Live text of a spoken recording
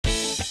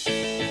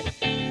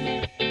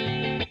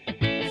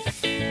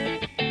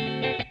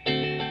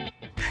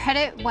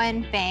Credit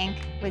One Bank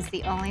was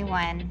the only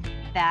one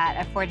that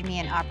afforded me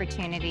an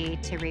opportunity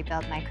to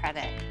rebuild my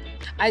credit.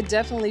 I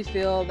definitely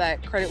feel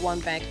that Credit One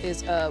Bank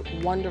is a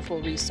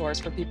wonderful resource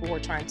for people who are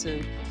trying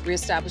to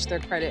reestablish their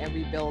credit and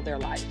rebuild their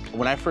life.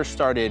 When I first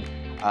started,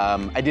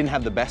 I didn't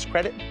have the best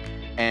credit,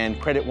 and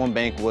Credit One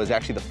Bank was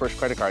actually the first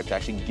credit card to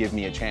actually give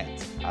me a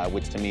chance,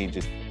 which to me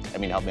just, helped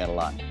me out a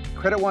lot.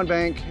 Credit One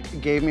Bank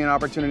gave me an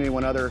opportunity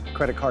when other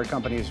credit card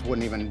companies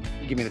wouldn't even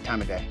give me the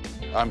time of day.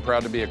 I'm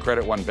proud to be a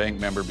Credit One Bank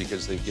member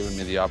because they've given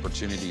me the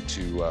opportunity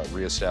to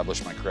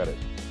reestablish my credit.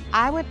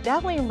 I would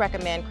definitely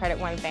recommend Credit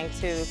One Bank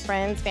to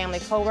friends, family,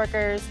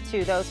 coworkers,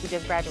 to those who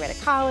just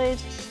graduated college,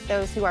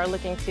 those who are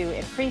looking to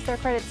increase their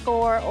credit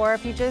score, or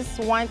if you just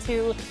want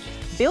to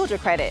build your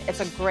credit, it's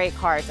a great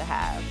card to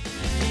have.